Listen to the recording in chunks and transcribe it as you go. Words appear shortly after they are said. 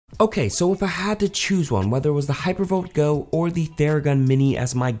Okay, so if I had to choose one, whether it was the Hypervolt Go or the Theragun Mini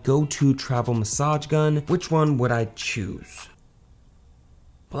as my go-to travel massage gun, which one would I choose?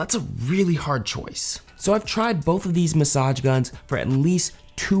 Well, that's a really hard choice. So I've tried both of these massage guns for at least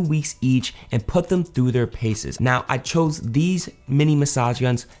 2 weeks each and put them through their paces. Now, I chose these mini massage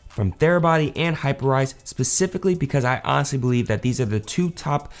guns from Therabody and Hyperice specifically because I honestly believe that these are the two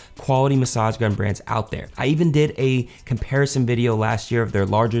top quality massage gun brands out there. I even did a comparison video last year of their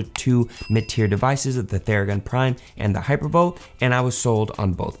larger two mid-tier devices, the Theragun Prime and the Hypervolt, and I was sold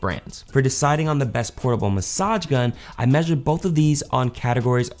on both brands. For deciding on the best portable massage gun, I measured both of these on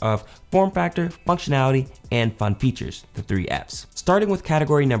categories of form factor, functionality, and fun features, the 3 Fs. Starting with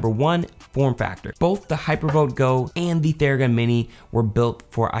category number 1, form factor. Both the Hypervolt Go and the Theragun Mini were built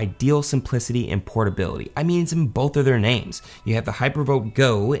for ideal simplicity and portability. I mean, it's in both of their names. You have the Hypervolt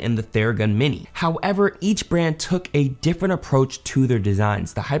Go and the Theragun Mini. However, each brand took a different approach to their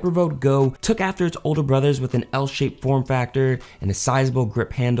designs. The Hypervolt Go took after its older brothers with an L-shaped form factor and a sizable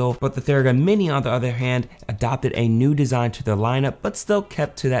grip handle, but the Theragun Mini, on the other hand, adopted a new design to their lineup, but still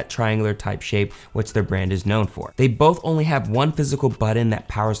kept to that triangular type shape, which their brand is known for. They both only have one physical button that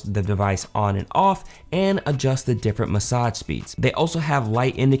powers the device on and off and adjusts the different massage speeds. They also have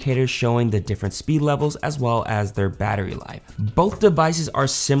light indicators showing the different speed levels as well as their battery life. Both devices are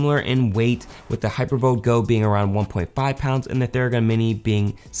similar in weight, with the Hypervolt Go being around 1.5 pounds and the Theragun Mini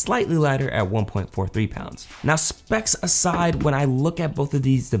being slightly lighter at 1.43 pounds. Now, specs aside, when I look at both of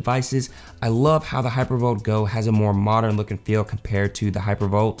these devices, I love how the Hypervolt Go has a more modern look and feel compared to the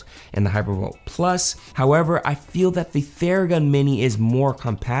Hypervolt and the Hypervolt Plus. However, I feel that the Theragun Mini is more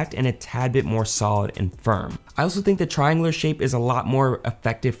compact and a tad bit more solid and firm. I also think the triangular shape is a lot more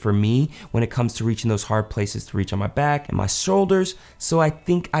effective for me when it comes to reaching those hard places to reach on my back and my shoulders, so I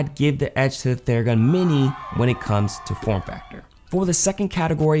think I'd give the edge to the Theragun Mini when it comes to form factor. For the second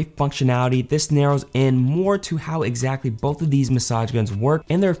category, functionality, this narrows in more to how exactly both of these massage guns work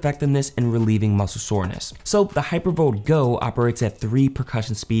and their effectiveness in relieving muscle soreness. So the Hypervolt Go operates at 3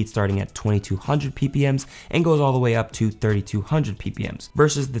 percussion speeds starting at 2200 ppms and goes all the way up to 3200 ppms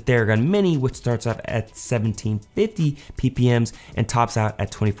versus the Theragun Mini, which starts off at 1750 ppms and tops out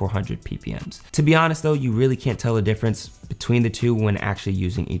at 2400 ppms. To be honest though, you really can't tell the difference between the two when actually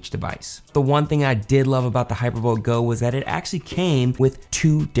using each device. The one thing I did love about the Hypervolt Go was that it actually came with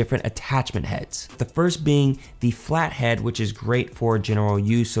 2 different attachment heads. The first being the flat head, which is great for general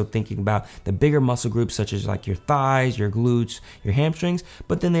use, so thinking about the bigger muscle groups such as like your thighs, your glutes, your hamstrings,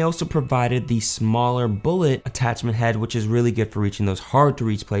 but then they also provided the smaller bullet attachment head, which is really good for reaching those hard to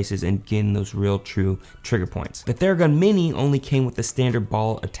reach places and getting those real true trigger points. The Theragun Mini only came with the standard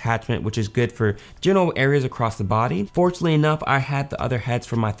ball attachment, which is good for general areas across the body. Fortunately enough, I had the other heads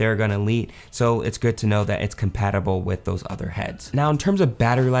from my Theragun Elite, so it's good to know that it's compatible with those other heads. Now, in terms of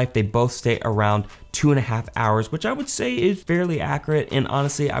battery life, they both stay around 2.5 hours, which I would say is fairly accurate, and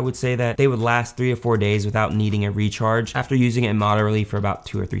honestly, I would say that they would last 3 or 4 days without needing a recharge after using it moderately for about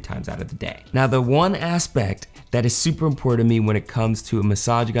 2 or 3 times out of the day. Now, the one aspect that is super important to me when it comes to a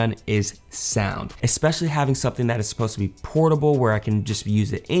massage gun is sound, especially having something that is supposed to be portable where I can just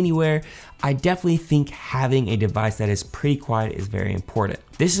use it anywhere. I definitely think having a device that is pretty quiet is very important.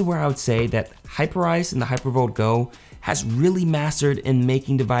 This is where I would say that Hyperice and the Hypervolt Go has really mastered in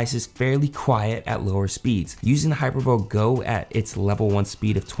making devices fairly quiet at lower speeds. Using the Hypervolt Go at its level 1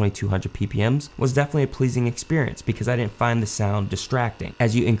 speed of 2200 ppms was definitely a pleasing experience because I didn't find the sound distracting.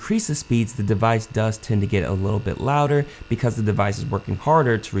 As you increase the speeds, the device does tend to get a little bit louder because the device is working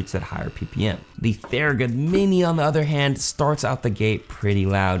harder to reach that higher ppm. The Theragun Mini, on the other hand, starts out the gate pretty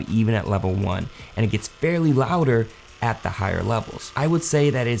loud even at level 1, and it gets fairly louder at the higher levels. I would say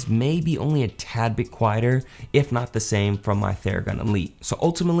that it's maybe only a tad bit quieter, if not the same, from my Theragun Elite. So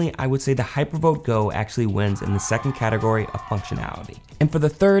ultimately, I would say the Hypervolt Go actually wins in the second category of functionality. And for the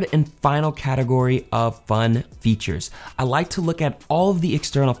third and final category of fun features, I like to look at all of the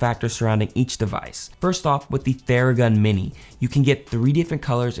external factors surrounding each device. First off, with the Theragun Mini, you can get 3 different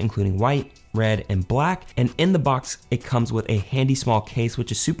colors, including white, red, and black, and in the box it comes with a handy small case,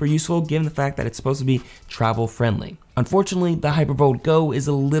 which is super useful given the fact that it's supposed to be travel friendly. Unfortunately, the Hypervolt Go is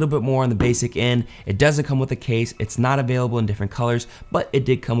a little bit more on the basic end. It doesn't come with a case, it's not available in different colors, but it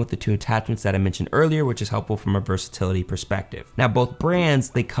did come with the 2 attachments that I mentioned earlier, which is helpful from a versatility perspective. Now, both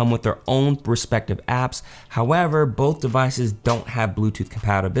brands, they come with their own respective apps. However, both devices don't have Bluetooth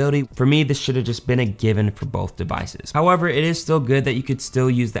compatibility. For me, this should have just been a given for both devices. However, it is still good that you could still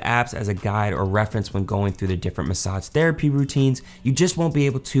use the apps as a guide or reference when going through the different massage therapy routines. You just won't be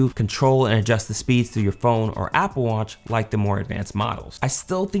able to control and adjust the speeds through your phone or Apple Watch like the more advanced models. I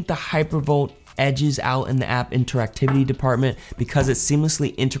still think the Hypervolt edges out in the app interactivity department because it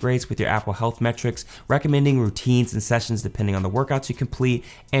seamlessly integrates with your Apple Health metrics, recommending routines and sessions depending on the workouts you complete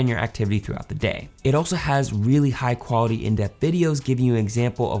and your activity throughout the day. It also has really high quality in-depth videos giving you an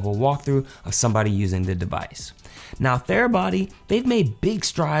example of a walkthrough of somebody using the device. Now, Therabody, they've made big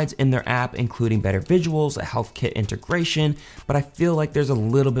strides in their app, including better visuals, a health kit integration, but I feel like there's a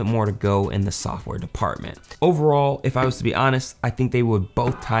little bit more to go in the software department. Overall, if I was to be honest, I think they would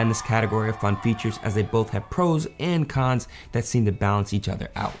both tie in this category of fun features as they both have pros and cons that seem to balance each other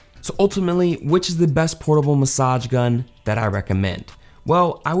out. So ultimately, which is the best portable massage gun that I recommend?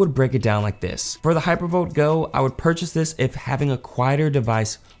 Well, I would break it down like this. For the Hypervolt Go, I would purchase this if having a quieter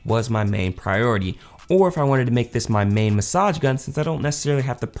device was my main priority, or if I wanted to make this my main massage gun since I don't necessarily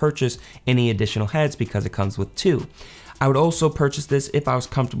have to purchase any additional heads because it comes with 2. I would also purchase this if I was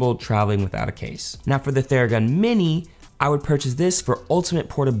comfortable traveling without a case. Now for the Theragun Mini, I would purchase this for ultimate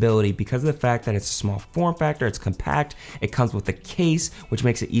portability because of the fact that it's a small form factor, it's compact, it comes with a case, which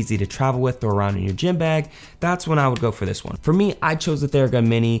makes it easy to travel with, throw around in your gym bag. That's when I would go for this one. For me, I chose the Theragun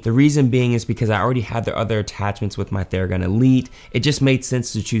Mini. The reason being is because I already had their other attachments with my Theragun Elite. It just made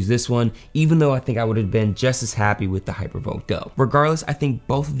sense to choose this one, even though I think I would have been just as happy with the Hypervolt Go. Regardless, I think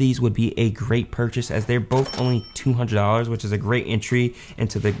both of these would be a great purchase as they're both only $200, which is a great entry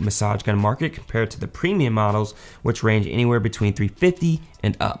into the massage gun market compared to the premium models, which range anywhere between $350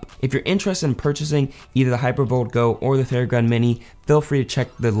 and up. If you're interested in purchasing either the Hypervolt Go or the Theragun Mini, feel free to check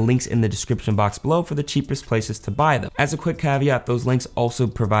the links in the description box below for the cheapest places to buy them. As a quick caveat, those links also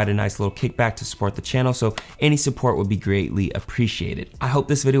provide a nice little kickback to support the channel, so any support would be greatly appreciated. I hope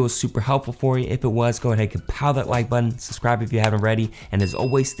this video was super helpful for you. If it was, go ahead and pound that like button, subscribe if you haven't already, and as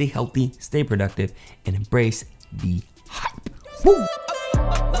always, stay healthy, stay productive, and embrace the hype. Woo!